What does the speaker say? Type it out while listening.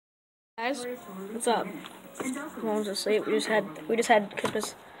Guys, what's up? Mom's asleep. We just had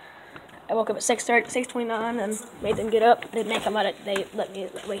Christmas. I woke up at 6:29, and made them get up. They didn't come out. They let me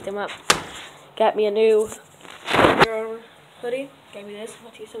wake them up. Got me a new hoodie. Gave me this.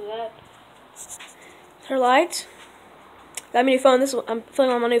 I'll use some of that. Her lights. Got me a new phone. I'm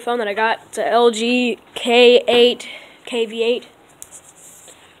filming on my new phone that I got. It's a LG K8 KV8.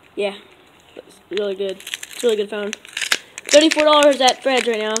 Yeah, it's really good. It's a really good phone. $34 at Fred's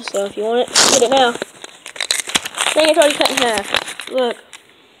right now, so if you want it, get it now. Dang, it's already cut in half. Look.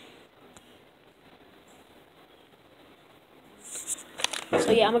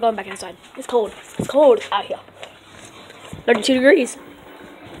 So yeah, I'm going back inside. It's cold. It's cold out here. 32 degrees.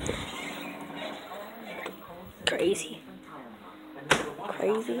 Crazy.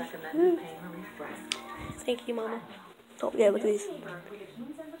 Crazy. Thank you, Mama. Oh yeah, look at these.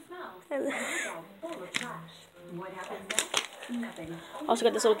 Also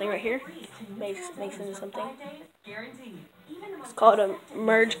got this little thing right here. Makes into something. It's called a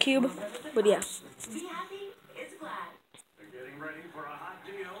merge cube. But yeah.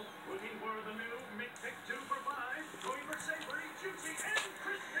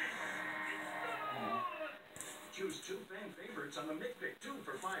 Choose 2 fan favorites on the McPick 2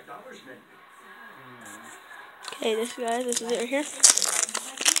 for $5 menu. Okay, this is it right here.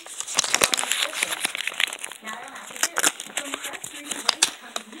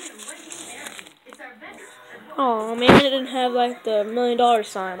 Oh man, it didn't have like the $1 million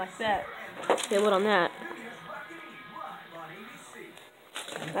sign like that. They would on that.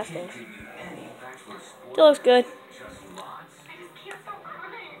 That stinks. Still looks good.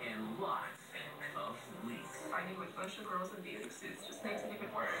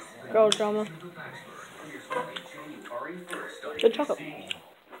 Girl drama. Good chocolate.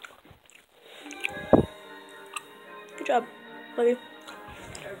 Good job. Love you.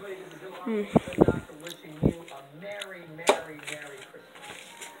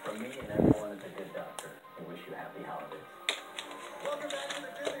 From me and everyone at the Good Doctor, we wish you happy holidays.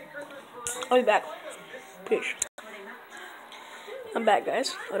 I'll be back. Peace. I'm back,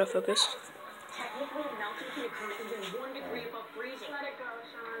 guys. Autofocus.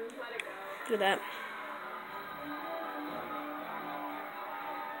 Look at that.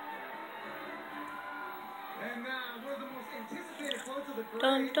 And now we're the most anticipated quotes of the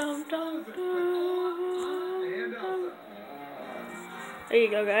Dun, dun, dun, dun. There you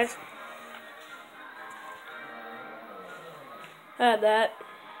go, guys. Had that.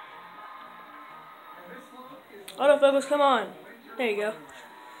 Autofocus, come on. There you go.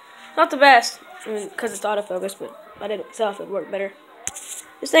 Not the best, because it's autofocus, but if I did it myself, it would work better.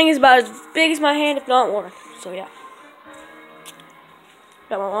 This thing is about as big as my hand, if not more. So yeah.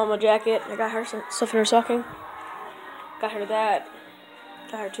 Got my mama jacket. I got her some stuff in her stocking. Got her that.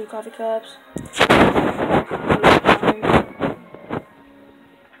 Got her 2 coffee cups.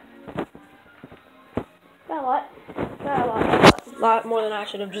 Got a lot. Got a lot. A lot more than I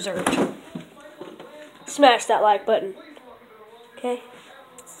should have deserved. Smash that like button. Okay.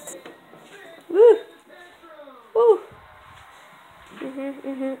 Woo. Woo.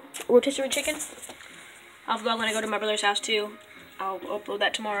 Rotisserie chicken. I'll vlog when I go to my brother's house too. I'll upload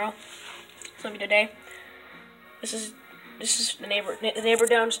that tomorrow. It's gonna be today. This is the neighbor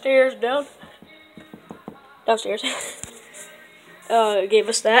downstairs downstairs. Gave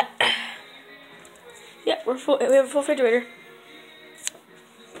us that. Yeah, we have a full refrigerator.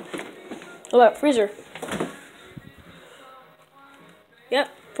 Oh, that freezer. Yep,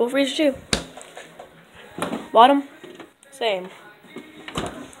 full freezer too. Bottom, same.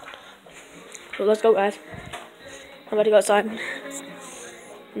 So let's go, guys. I'm about to go outside.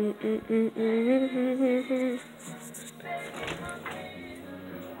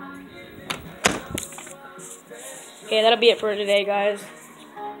 Okay, that'll be it for today, guys.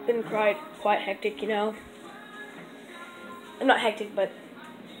 Been quite hectic, you know. Not hectic, but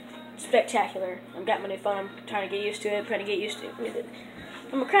spectacular. I've got my new phone. I'm trying to get used to it.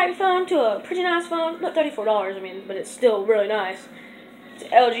 From a crappy phone to a pretty nice phone. Not $34, I mean, but it's still really nice. It's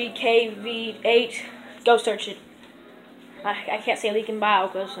LG KV8. Go search it. I can't say link in bio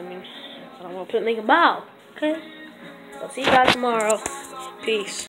because, I mean, I don't want to put link in bio. Okay? I'll see you guys tomorrow. Peace.